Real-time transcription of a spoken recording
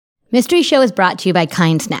Mystery Show is brought to you by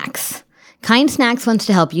Kind Snacks. Kind Snacks wants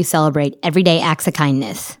to help you celebrate everyday acts of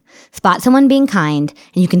kindness. Spot someone being kind,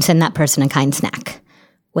 and you can send that person a kind snack.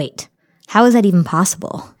 Wait, how is that even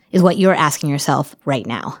possible? Is what you're asking yourself right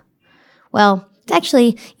now. Well, it's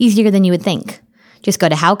actually easier than you would think. Just go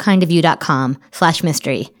to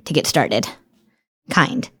howkindofyou.com/mystery to get started.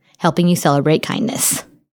 Kind, helping you celebrate kindness.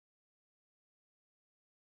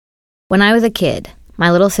 When I was a kid, my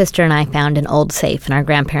little sister and I found an old safe in our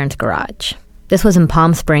grandparents' garage. This was in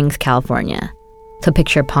Palm Springs, California. So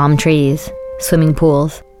picture palm trees, swimming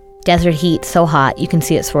pools, desert heat so hot you can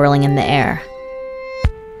see it swirling in the air.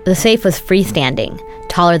 The safe was freestanding,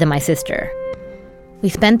 taller than my sister. We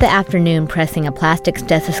spent the afternoon pressing a plastic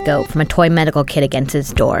stethoscope from a toy medical kit against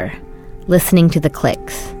its door, listening to the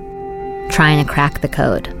clicks, trying to crack the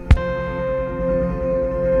code.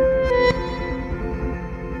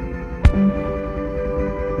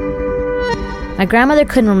 My grandmother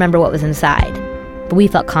couldn't remember what was inside, but we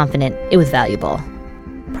felt confident it was valuable.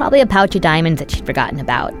 Probably a pouch of diamonds that she'd forgotten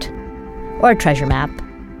about, or a treasure map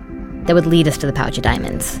that would lead us to the pouch of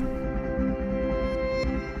diamonds.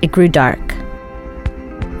 It grew dark.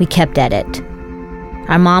 We kept at it.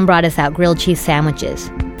 Our mom brought us out grilled cheese sandwiches,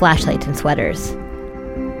 flashlights, and sweaters.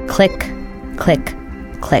 Click, click,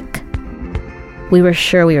 click. We were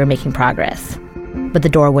sure we were making progress, but the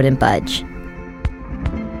door wouldn't budge.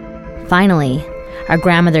 Finally, our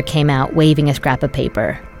grandmother came out waving a scrap of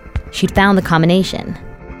paper. She'd found the combination.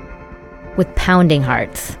 With pounding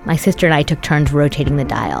hearts, my sister and I took turns rotating the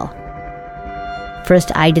dial.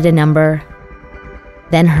 First I did a number,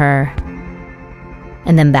 then her,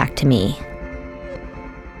 and then back to me.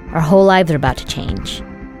 Our whole lives are about to change.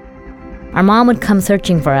 Our mom would come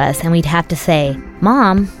searching for us, and we'd have to say,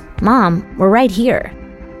 Mom, we're right here.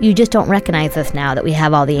 You just don't recognize us now that we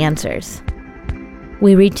have all the answers.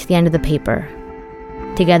 We reached the end of the paper.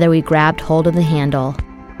 Together we grabbed hold of the handle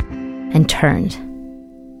and turned.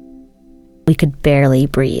 We could barely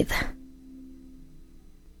breathe.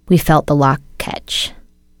 We felt the lock catch.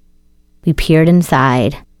 We peered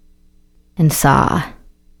inside and saw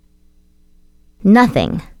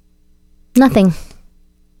nothing. Nothing.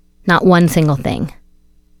 Not one single thing.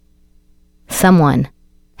 Someone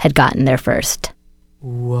had gotten there first.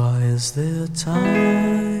 Why is there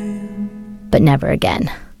time? But never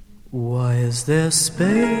again. Why is there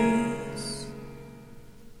space?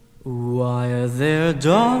 Why are there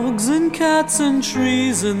dogs and cats and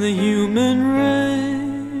trees in the human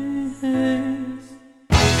race?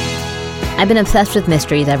 I've been obsessed with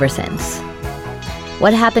mysteries ever since.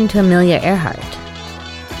 What happened to Amelia Earhart?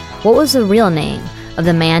 What was the real name of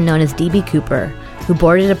the man known as D.B. Cooper, who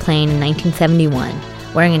boarded a plane in 1971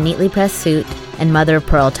 wearing a neatly pressed suit and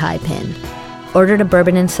mother-of-pearl tie pin, ordered a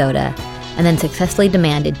bourbon and soda, and then successfully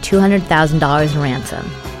demanded $200,000 in ransom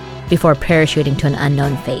before parachuting to an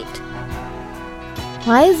unknown fate?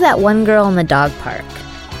 Why is that one girl in the dog park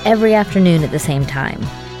every afternoon at the same time,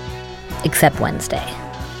 except Wednesday?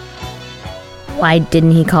 Why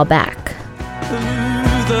didn't he call back?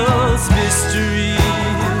 Those mysteries.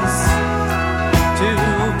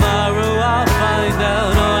 Tomorrow I'll find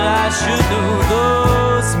out all I should know.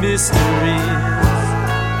 Those mysteries.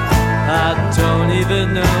 I don't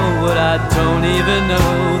even know what I don't even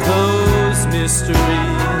know. Those mysteries.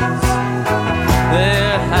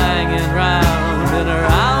 They're hanging round and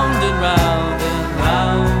around and round and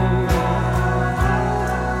round.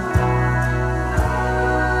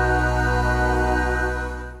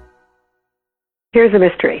 Here's a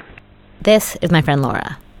mystery. This is my friend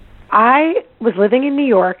Laura. I was living in New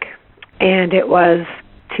York, and it was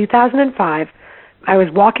 2005. I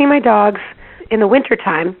was walking my dogs in the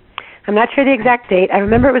wintertime. I'm not sure the exact date. I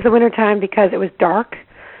remember it was the wintertime because it was dark,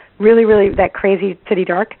 really, really that crazy city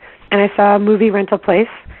dark. And I saw a movie rental place,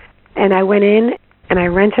 and I went in and I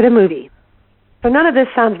rented a movie. So none of this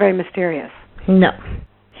sounds very mysterious. No.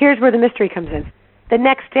 Here's where the mystery comes in. The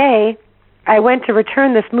next day, I went to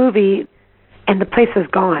return this movie, and the place was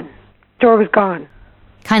gone. The door was gone.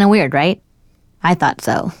 Kind of weird, right? I thought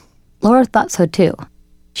so. Laura thought so too.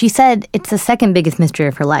 She said it's the second biggest mystery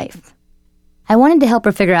of her life. I wanted to help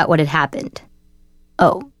her figure out what had happened.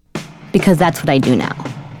 Oh, because that's what I do now.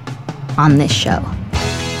 On this show.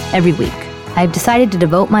 Every week, I've decided to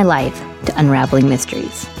devote my life to unraveling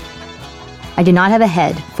mysteries. I do not have a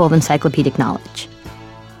head full of encyclopedic knowledge.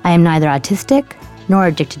 I am neither autistic nor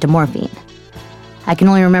addicted to morphine. I can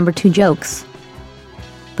only remember 2 jokes.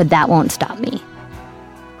 But that won't stop me.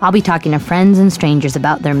 I'll be talking to friends and strangers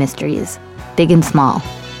about their mysteries, big and small,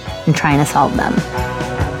 and trying to solve them.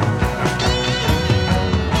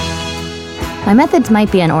 My methods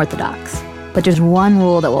might be unorthodox, but there's one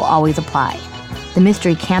rule that will always apply. the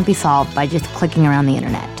mystery can't be solved by just clicking around the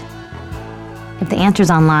internet. If the answer's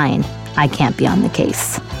online, I can't be on the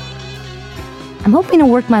case. I'm hoping to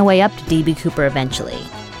work my way up to D.B. Cooper eventually.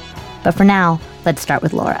 But for now, let's start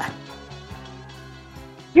with Laura.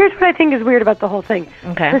 Here's what I think is weird about the whole thing.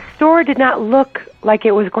 Okay. The store did not look like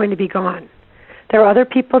it was going to be gone. There were other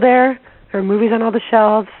people there. There were movies on all the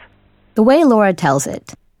shelves. The way Laura tells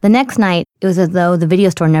it, the next night, it was as though the video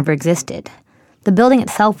store never existed. The building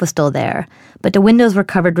itself was still there, but the windows were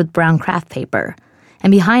covered with brown craft paper. And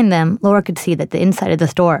behind them, Laura could see that the inside of the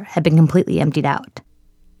store had been completely emptied out.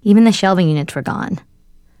 Even the shelving units were gone.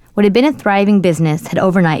 What had been a thriving business had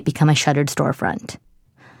overnight become a shuttered storefront.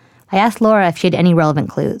 I asked Laura if she had any relevant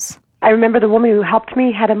clues. I remember the woman who helped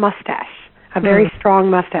me had a mustache, a very strong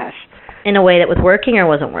mustache. In a way that was working or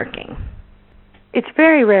wasn't working? It's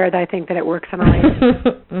very rare that I think that it works on a lady.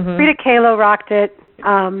 Frida Kahlo rocked it.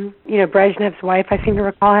 Brezhnev's wife, I seem to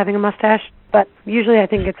recall having a mustache. But usually I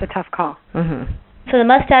think it's a tough call. So the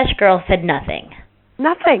mustache girl said nothing?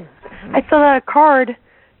 Nothing. I filled out a card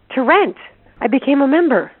to rent. I became a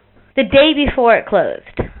member. The day before it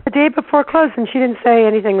closed? The day before it closed, and she didn't say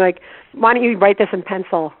anything like, why don't you write this in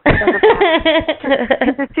pencil?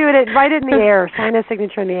 Just do it, write it in the air, sign a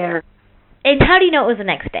signature in the air. And how do you know it was the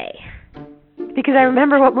next day? Because I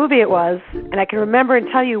remember what movie it was, and I can remember and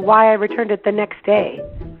tell you why I returned it the next day.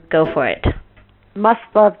 Go for it. Must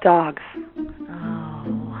Love Dogs.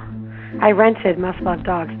 Oh. I rented Must Love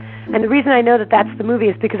Dogs. And the reason I know that that's the movie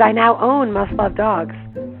is because I now own Must Love Dogs.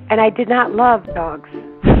 And I did not love dogs.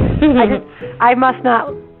 I must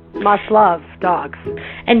love dogs.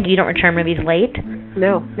 And you don't return movies late?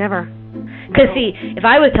 No, never. Because, see, if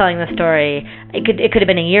I was telling the story, it could have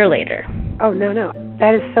been a year later. Oh, no.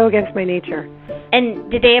 That is so against my nature.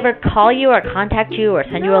 And did they ever call you or contact you or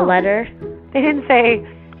send you a letter? They didn't say,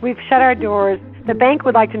 we've shut our doors. The bank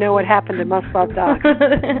would like to know what happened to Must Love Dogs.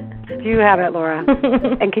 Do you have it, Laura?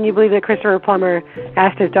 And can you believe that Christopher Plummer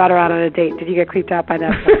asked his daughter out on a date? Did you get creeped out by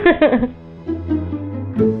that?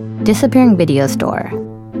 Disappearing video store.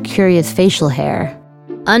 Curious facial hair.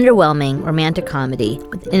 Underwhelming romantic comedy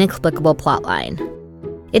with inexplicable plotline.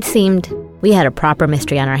 It seemed we had a proper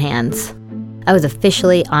mystery on our hands. I was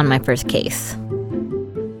officially on my first case.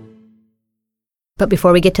 But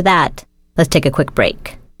before we get to that, let's take a quick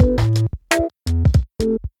break.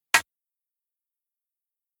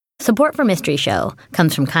 Support for Mystery Show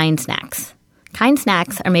comes from Kind Snacks. Kind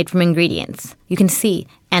Snacks are made from ingredients you can see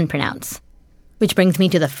and pronounce. Which brings me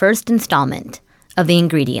to the first installment of the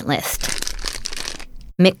ingredient list.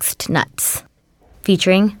 Mixed nuts.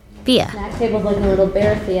 Featuring Fia. Snack table's like a little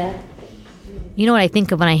bear, Fia. You know what I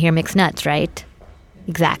think of when I hear mixed nuts, right?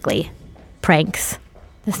 Exactly. Pranks.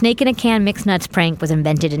 The snake in a can mixed nuts prank was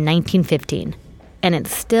invented in 1915. And it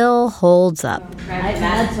still holds up.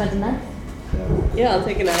 Nuts, want nuts? Yeah, I'll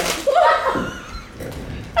take a nut.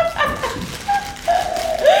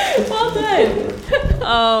 Well done.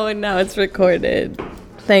 Oh, now it's recorded.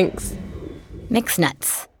 Thanks. Mixed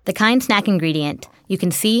nuts. The kind snack ingredient you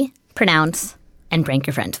can see, pronounce, and prank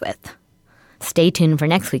your friends with. Stay tuned for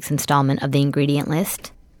next week's installment of the ingredient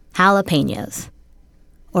list. Jalapenos.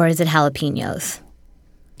 Or is it jalapenos?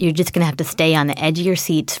 You're just going to have to stay on the edge of your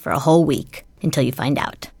seats for a whole week until you find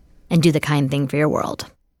out. And do the kind thing for your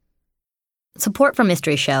world. Support for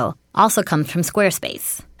Mystery Show also comes from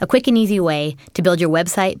Squarespace, a quick and easy way to build your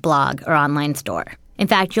website, blog, or online store. In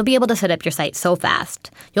fact, you'll be able to set up your site so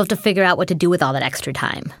fast, you'll have to figure out what to do with all that extra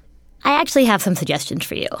time. I actually have some suggestions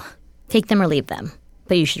for you. Take them or leave them,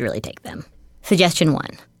 but you should really take them. Suggestion 1.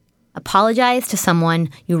 Apologize to someone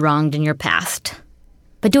you wronged in your past.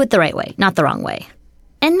 But do it the right way, not the wrong way.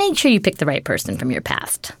 And make sure you pick the right person from your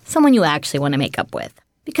past, someone you actually want to make up with,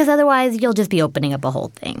 because otherwise you'll just be opening up a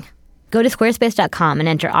whole thing. Go to squarespace.com and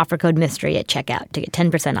enter offer code MYSTERY at checkout to get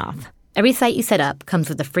 10% off. Every site you set up comes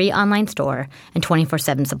with a free online store and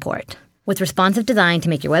 24/7 support, with responsive design to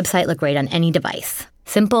make your website look great on any device.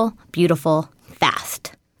 Simple, beautiful,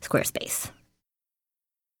 fast. Squarespace.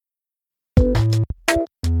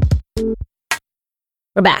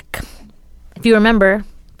 We're back. If you remember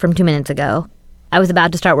from 2 minutes ago, I was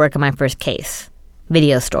about to start work on my first case,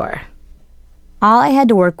 video store. All I had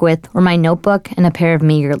to work with were my notebook and a pair of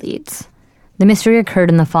meager leads. The mystery occurred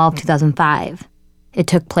in the fall of 2005. It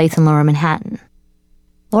took place in Lower Manhattan.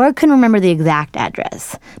 Laura couldn't remember the exact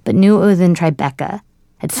address, but knew it was in Tribeca,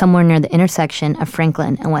 at somewhere near the intersection of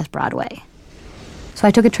Franklin and West Broadway. So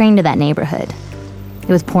I took a train to that neighborhood. It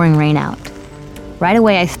was pouring rain out. Right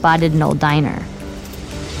away, I spotted an old diner.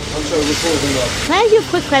 Can I ask you a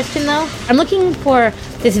quick question, though? I'm looking for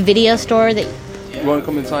this video store that... You want to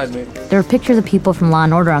come inside, mate? There were pictures of people from Law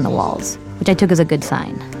 & Order on the walls, which I took as a good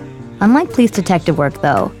sign. Unlike police detective work,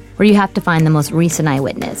 though, where you have to find the most recent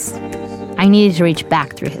eyewitness, I needed to reach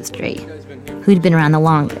back through history. Who'd been around the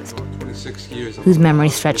longest? Whose memory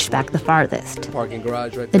stretched back the farthest?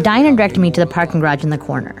 The diner directed me to the parking garage in the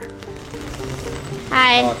corner.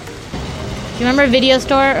 Hi. Do you remember a video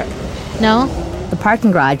store? No? The parking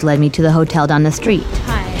garage led me to the hotel down the street.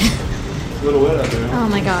 Hi. A little wet out there. Oh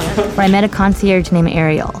my god. Where I met a concierge named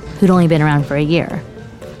Ariel, who'd only been around for a year.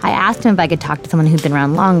 I asked him if I could talk to someone who'd been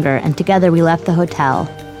around longer, and together we left the hotel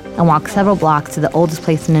and walked several blocks to the oldest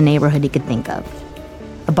place in the neighborhood he could think of,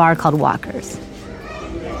 a bar called Walker's.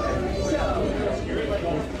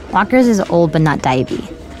 Walker's is old but not divey.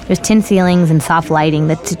 There's tin ceilings and soft lighting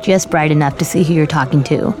that's just bright enough to see who you're talking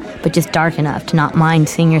to, but just dark enough to not mind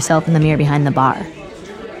seeing yourself in the mirror behind the bar.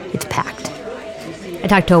 It's packed. I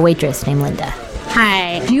talked to a waitress named Linda.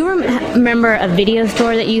 Hi. Do you remember a video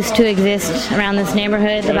store that used to exist around this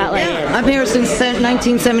neighborhood? About like I'm here since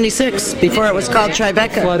 1976, before it was called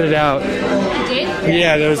Tribeca. Flooded out.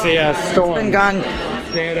 Yeah, there was a storm. Been gone.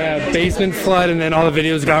 They had a basement flood, and then all the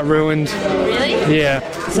videos got ruined. Really? Yeah.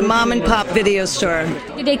 It's a mom and pop video store.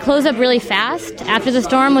 Did they close up really fast after the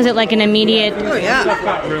storm? Was it like an immediate? Oh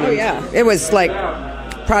yeah. It was like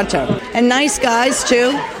pronto. And nice guys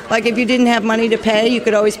too. Like if you didn't have money to pay, you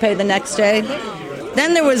could always pay the next day.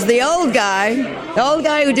 Then there was the old guy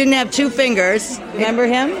who didn't have two fingers. Remember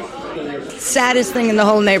him? Saddest thing in the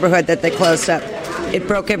whole neighborhood that they closed up. It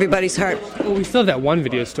broke everybody's heart. Well, we still have that one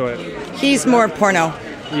video store. He's more porno.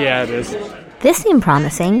 Yeah, it is. This seemed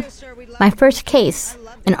promising. My first case,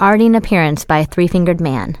 an Ardennes appearance by a three-fingered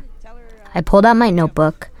man. I pulled out my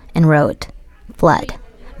notebook and wrote, Flood,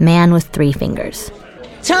 man with three fingers.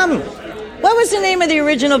 Tom, what was the name of the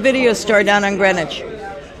original video store down on Greenwich?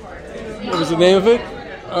 What was the name of it?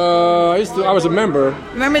 I was a member.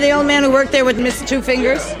 Remember the old man who worked there with Miss Two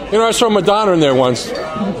Fingers? You know, I saw Madonna in there once. You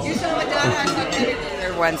saw Madonna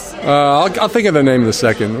there once. I'll think of the name in a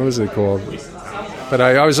second. What was it called? But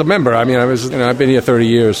I was a member. I mean, I've been here 30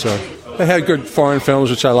 years, so they had good foreign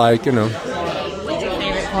films, which I like. You know. What's your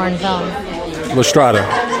favorite foreign film? La Strada.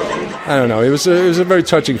 I don't know. It was a very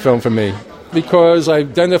touching film for me because I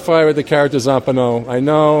identify with the character Zampano. I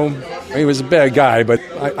know he was a bad guy, but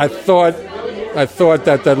I thought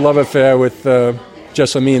that love affair with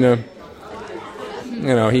Jessamina, you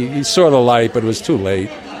know, he saw the light, but it was too late.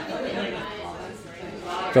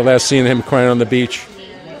 The last scene of him crying on the beach,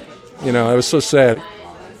 you know, it was so sad.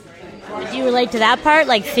 Did you relate to that part,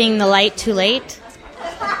 like seeing the light too late?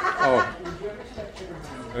 Oh.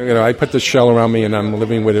 You know, I put the shell around me and I'm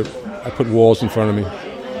living with it. I put walls in front of me.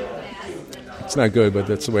 It's not good, but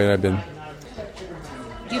that's the way I've been.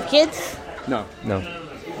 Do you have kids? No.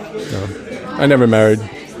 I never married.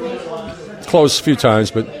 Close a few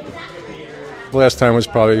times, but the last time was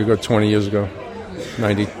probably 20 years ago.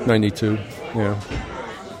 92, yeah.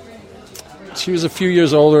 She was a few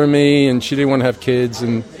years older than me, and she didn't want to have kids,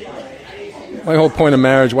 and my whole point of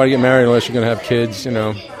marriage, why do you get married unless you're going to have kids, you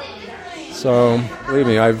know? So, believe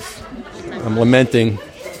me, I'm lamenting.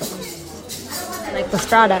 Like La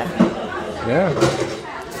Strada. Yeah.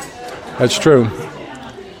 That's true.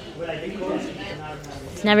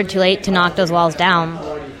 It's never too late to knock those walls down.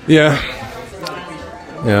 Yeah.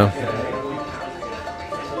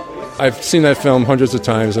 I've seen that film hundreds of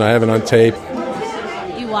times, and I have it on tape.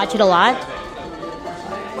 You watch it a lot?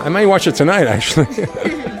 I might watch it tonight, actually.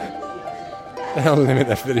 The hell is the name of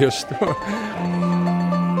that video store?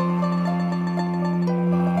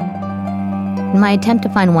 In my attempt to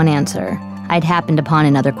find one answer, I'd happened upon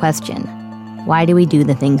another question. Why do we do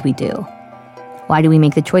the things we do? Why do we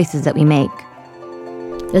make the choices that we make?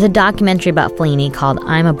 There's a documentary about Fellini called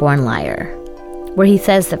I'm a Born Liar, where he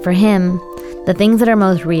says that for him, the things that are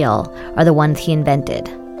most real are the ones he invented.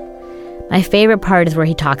 My favorite part is where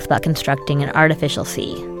he talks about constructing an artificial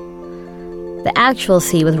sea. The actual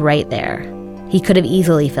sea was right there. He could have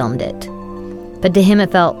easily filmed it. But to him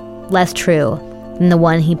it felt less true than the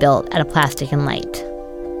one he built out of plastic and light.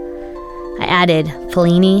 I added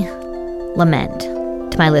Fellini, lament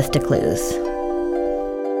to my list of clues.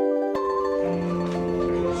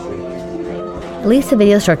 At least the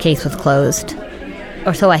video store case was closed.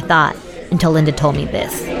 Or so I thought, until Linda told me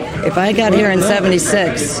this. If I got here in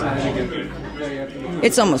 76,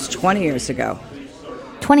 it's almost 20 years ago.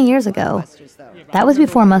 20 years ago. That was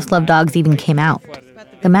before Must Love Dogs even came out.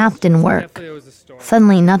 The math didn't work.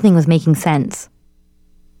 Suddenly, nothing was making sense.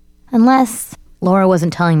 Unless Laura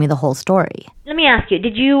wasn't telling me the whole story. Let me ask you,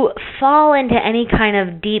 did you fall into any kind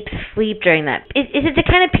of deep sleep during that? Is it the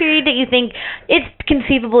kind of period that you think it's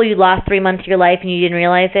conceivable you lost 3 months of your life and you didn't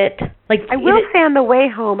realize it? Like, I will say on the way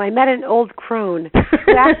home, I met an old crone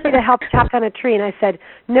who asked me to help chop down a tree, and I said,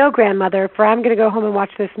 no, grandmother, for I'm going to go home and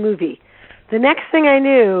watch this movie. The next thing I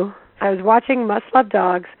knew, I was watching Must Love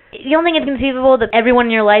Dogs. You don't think it's conceivable that everyone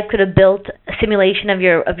in your life could have built a simulation of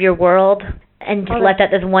your world and just left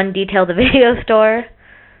out this one detail, the video store?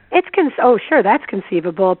 Sure, that's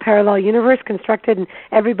conceivable. A parallel universe constructed and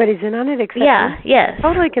everybody's in on it, except yes.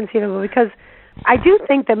 Totally conceivable, because I do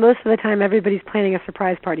think that most of the time everybody's planning a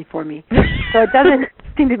surprise party for me. So it doesn't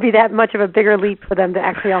seem to be that much of a bigger leap for them to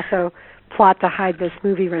actually also plot to hide this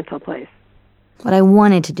movie rental place. What I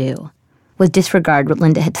wanted to do was disregard what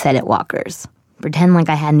Linda had said at Walker's, pretend like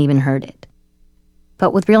I hadn't even heard it.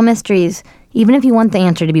 But with real mysteries, even if you want the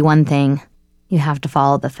answer to be one thing, you have to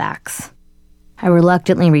follow the facts. I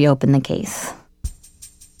reluctantly reopened the case.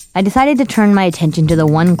 I decided to turn my attention to the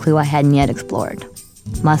one clue I hadn't yet explored: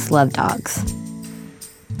 Must Love Dogs.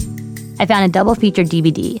 I found a double-feature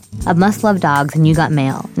DVD of Must Love Dogs and You Got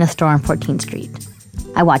Mail in a store on 14th Street.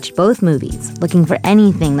 I watched both movies, looking for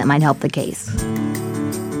anything that might help the case.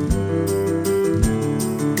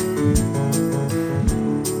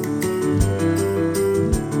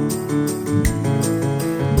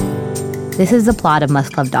 This is the plot of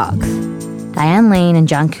Must Love Dogs. Diane Lane and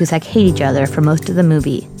John Cusack hate each other for most of the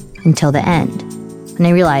movie, until the end, when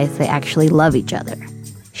they realize they actually love each other.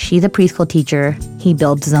 She's a preschool teacher, he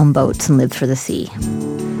builds his own boats and lives for the sea.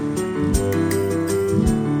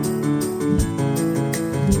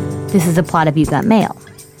 This is the plot of You Got Mail.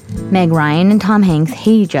 Meg Ryan and Tom Hanks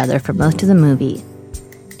hate each other for most of the movie,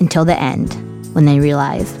 until the end, when they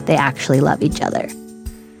realize they actually love each other.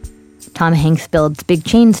 Tom Hanks builds big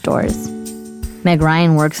chain stores. Meg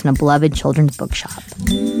Ryan works in a beloved children's bookshop.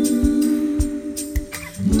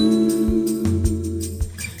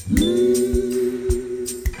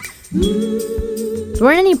 There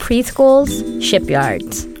weren't any preschools,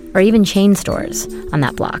 shipyards, or even chain stores on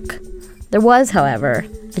that block. There was, however,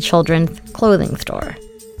 a children's clothing store.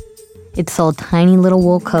 It sold tiny little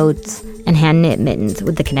wool coats and hand-knit mittens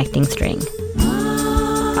with the connecting string.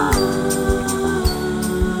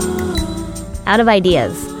 Out of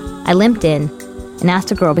ideas, I limped in and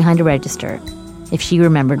asked a girl behind a register if she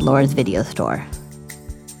remembered Laura's video store.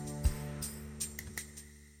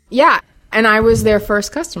 Yeah, and I was their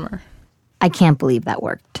first customer. I can't believe that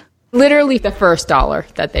worked. Literally the first dollar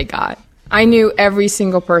that they got. I knew every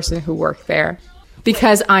single person who worked there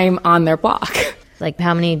because I'm on their block. Like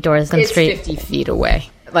how many doors on the street? It's 50 feet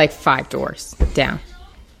away, like 5 doors down.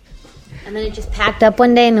 And then it just packed up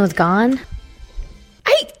one day and it was gone?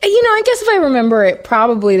 I guess if I remember it,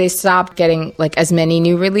 probably they stopped getting like as many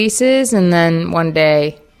new releases, and then one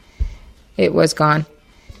day it was gone.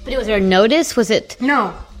 But was there a notice? Was it?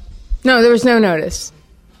 No, there was no notice.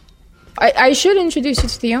 I should introduce you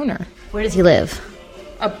to the owner. Where does he live?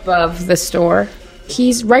 Above the store.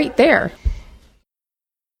 He's right there.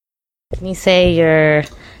 Can you say your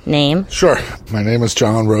name? Sure. My name is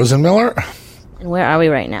John Rosenmiller. And where are we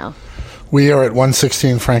right now? We are at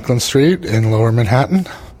 116 Franklin Street in Lower Manhattan.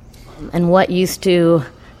 And what used to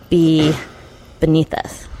be beneath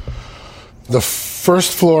us? The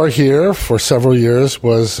first floor here for several years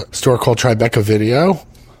was a store called Tribeca Video.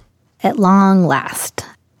 At long last,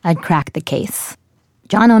 I'd cracked the case.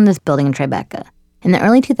 John owned this building in Tribeca. In the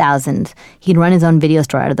early 2000s, he'd run his own video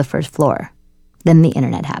store out of the first floor. Then the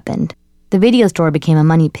internet happened. The video store became a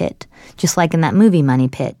money pit, just like in that movie Money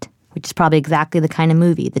Pit, which is probably exactly the kind of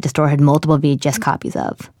movie that the store had multiple VHS copies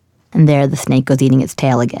of. And there the snake goes eating its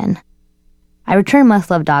tail again. I returned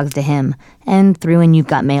Must Love Dogs to him, and threw in You've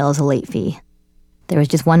Got Mail as a late fee. There was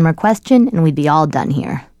just one more question, and we'd be all done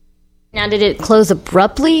here. Now, did it close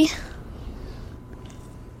abruptly?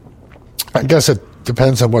 I guess it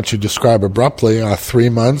depends on what you describe abruptly. 3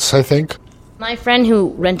 months, I think. My friend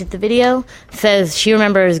who rented the video says she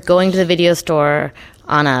remembers going to the video store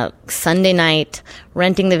on a Sunday night,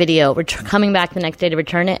 renting the video, coming back the next day to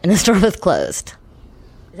return it, and the store was closed.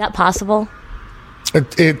 Is that possible?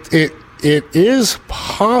 It is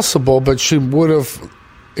possible, but she would have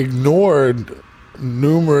ignored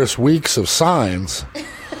numerous weeks of signs,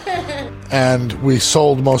 and we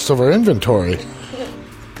sold most of our inventory.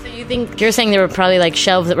 So you're saying there were probably like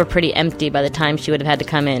shelves that were pretty empty by the time she would have had to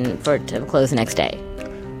come in for it to close the next day?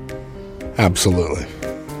 Absolutely.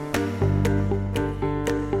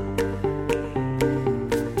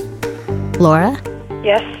 Laura?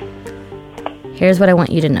 Yes? Here's what I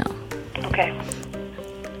want you to know. Okay.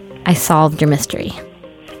 I solved your mystery.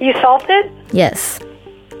 You solved it? Yes.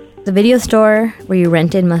 The video store where you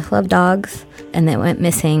rented Must Love Dogs and that went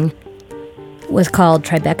missing was called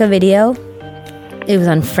Tribeca Video. It was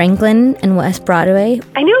on Franklin and West Broadway.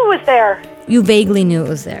 I knew it was there. You vaguely knew it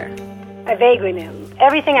was there. I vaguely knew.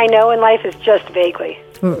 Everything I know in life is just vaguely.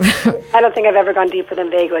 I don't think I've ever gone deeper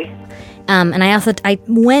than vaguely. And I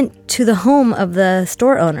went to the home of the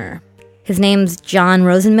store owner. His name's John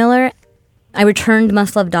Rosenmiller. I returned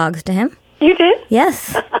Must Love Dogs to him. You did?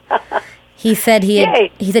 Yes. He said he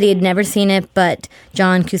had never seen it, but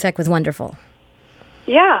John Cusack was wonderful.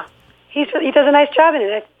 Yeah. He does a nice job in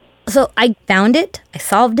it. So I found it. I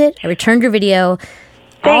solved it. I returned your video.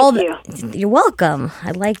 Thank you. You're welcome.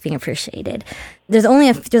 I like being appreciated. There's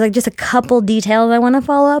just a couple details I want to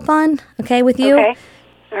follow up on, okay, with you? Okay.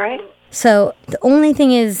 All right. So the only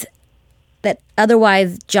thing is that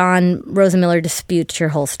otherwise John Rosenmiller disputes your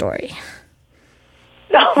whole story.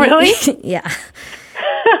 Oh, really? Yeah.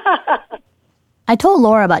 I told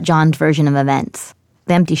Laura about John's version of events.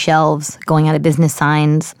 The empty shelves, going out of business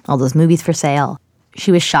signs, all those movies for sale.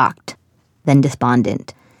 She was shocked, then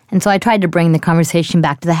despondent. And so I tried to bring the conversation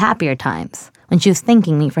back to the happier times, when she was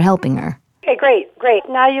thanking me for helping her. Okay, great.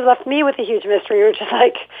 Now you've left me with a huge mystery. You're just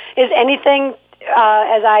like, is anything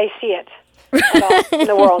as I see it at all in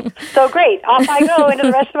the world? So great. Off I go into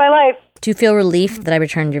the rest of my life. Do you feel relief that I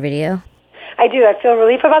returned your video? I do. I feel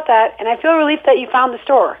relief about that, and I feel relief that you found the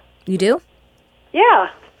store. You do? Yeah.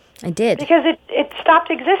 I did. Because it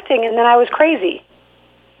stopped existing, and then I was crazy.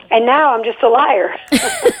 And now I'm just a liar.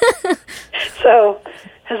 So,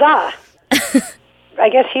 huzzah. I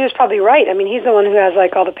guess he was probably right. I mean, he's the one who has,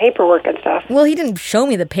 like, all the paperwork and stuff. Well, he didn't show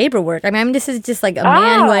me the paperwork. I mean, this is just like a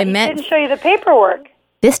man who I met. He didn't show you the paperwork.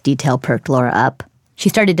 This detail perked Laura up. She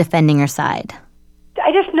started defending her side.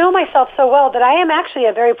 I just know myself so well that I am actually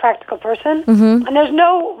a very practical person. Mm-hmm. And there's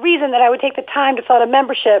no reason that I would take the time to fill out a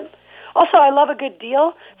membership. Also, I love a good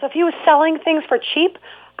deal. So if he was selling things for cheap,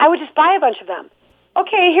 I would just buy a bunch of them.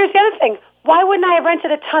 Okay, here's the other thing. Why wouldn't I have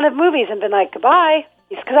rented a ton of movies and been like, goodbye?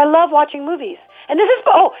 Because I love watching movies. And this is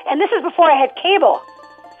before I had cable.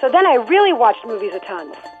 So then I really watched movies a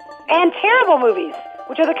ton. And terrible movies,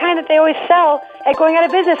 which are the kind that they always sell at going out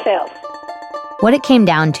of business sales. What it came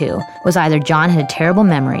down to was either John had a terrible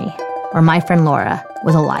memory or my friend Laura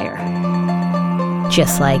was a liar.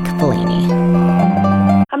 Just like Fellini.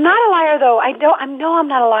 I'm not a liar, though. I know I'm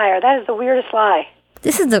not a liar. That is the weirdest lie.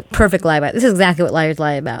 This is the perfect lie about. This is exactly what liars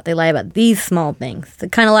lie about. They lie about these small things. The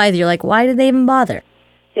kind of lies you're like, why did they even bother?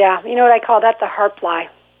 Yeah, you know what I call that? The harp lie.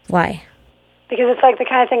 Why? Because it's like the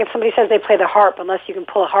kind of thing if somebody says they play the harp, unless you can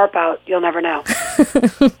pull a harp out, you'll never know.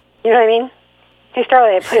 You know what I mean? Hey,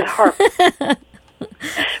 Starley, I play the harp.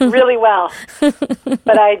 Really well.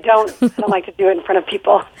 But I don't like to do it in front of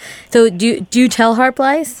people. So do you tell harp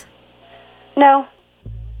lies? No.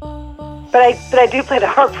 But I do play the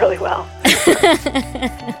harp really well.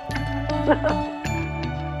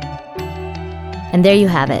 And there you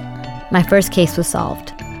have it. My first case was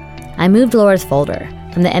solved. I moved Laura's folder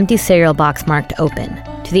from the empty cereal box marked open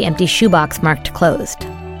to the empty shoebox marked closed.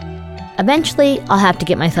 Eventually, I'll have to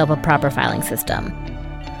get myself a proper filing system.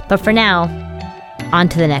 But for now, on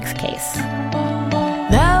to the next case.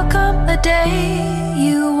 There'll come a day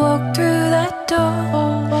you walk through that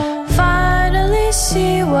door, finally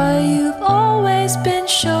see why you've always been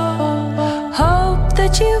sure. Hope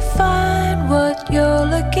that you find what you're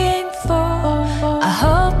looking for. I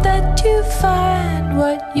hope that you find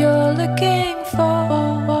what you're looking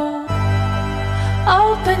for.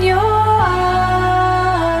 Open your eyes.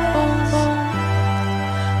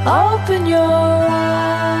 Open your eyes.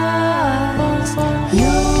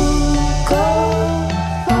 You go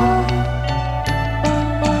far.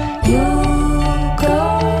 You go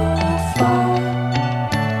far.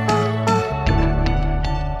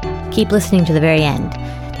 Keep listening to the very end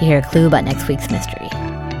to hear a clue about next week's mystery.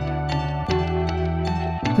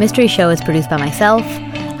 Mystery Show is produced by myself,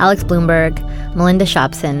 Alex Bloomberg, Melinda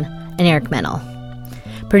Shopson, and Eric Mennel.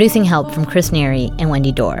 Producing help from Chris Neary and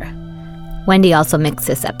Wendy Dorr. Wendy also mixed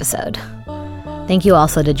this episode. Thank you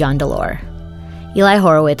also to John Delore. Eli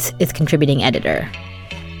Horowitz is contributing editor.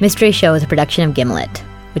 Mystery Show is a production of Gimlet,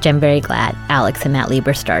 which I'm very glad Alex and Matt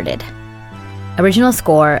Lieber started. Original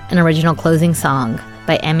score and original closing song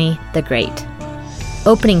by Emmy the Great.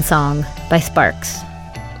 Opening song by Sparks.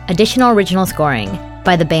 Additional original scoring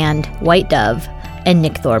by the band White Dove and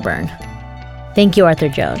Nick Thorburn. Thank you, Arthur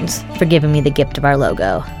Jones, for giving me the gift of our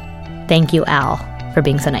logo. Thank you, Al, for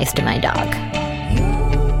being so nice to my dog.